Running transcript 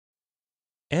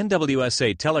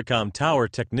NWSA Telecom Tower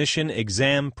Technician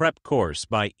Exam Prep Course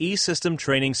by E-System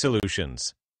Training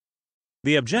Solutions.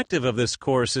 The objective of this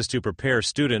course is to prepare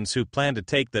students who plan to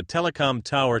take the Telecom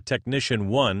Tower Technician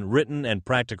 1 written and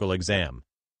practical exam.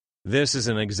 This is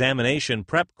an examination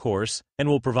prep course and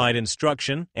will provide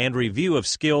instruction and review of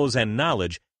skills and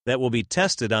knowledge that will be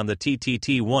tested on the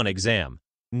TTT1 exam.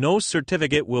 No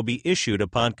certificate will be issued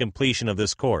upon completion of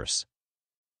this course.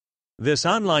 This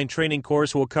online training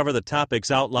course will cover the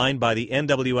topics outlined by the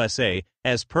NWSA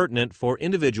as pertinent for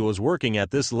individuals working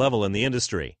at this level in the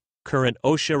industry. Current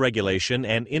OSHA regulation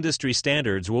and industry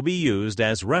standards will be used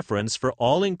as reference for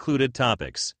all included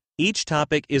topics. Each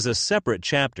topic is a separate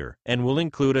chapter and will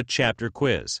include a chapter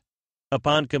quiz.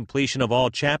 Upon completion of all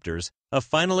chapters, a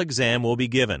final exam will be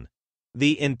given.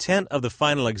 The intent of the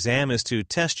final exam is to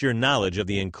test your knowledge of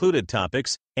the included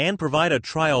topics and provide a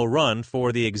trial run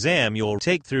for the exam you'll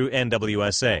take through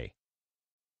NWSA.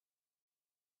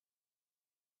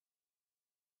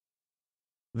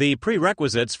 The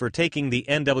prerequisites for taking the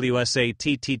NWSA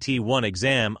TTT1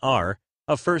 exam are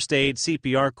a First Aid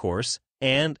CPR course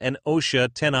and an OSHA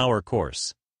 10-hour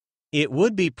course. It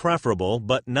would be preferable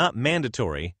but not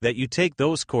mandatory that you take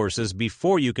those courses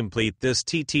before you complete this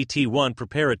TTT1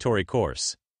 preparatory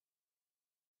course.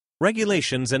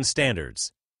 Regulations and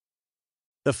Standards.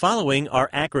 The following are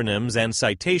acronyms and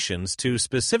citations to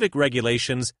specific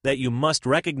regulations that you must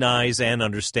recognize and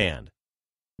understand.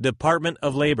 Department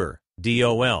of Labor,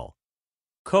 DOL.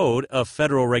 Code of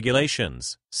Federal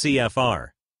Regulations, CFR.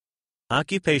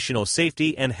 Occupational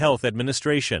Safety and Health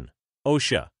Administration,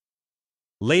 OSHA.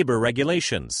 Labor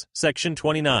Regulations, Section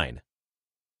 29.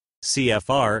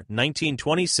 CFR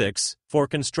 1926 for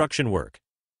construction work.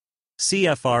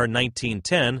 CFR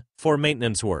 1910 for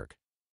maintenance work.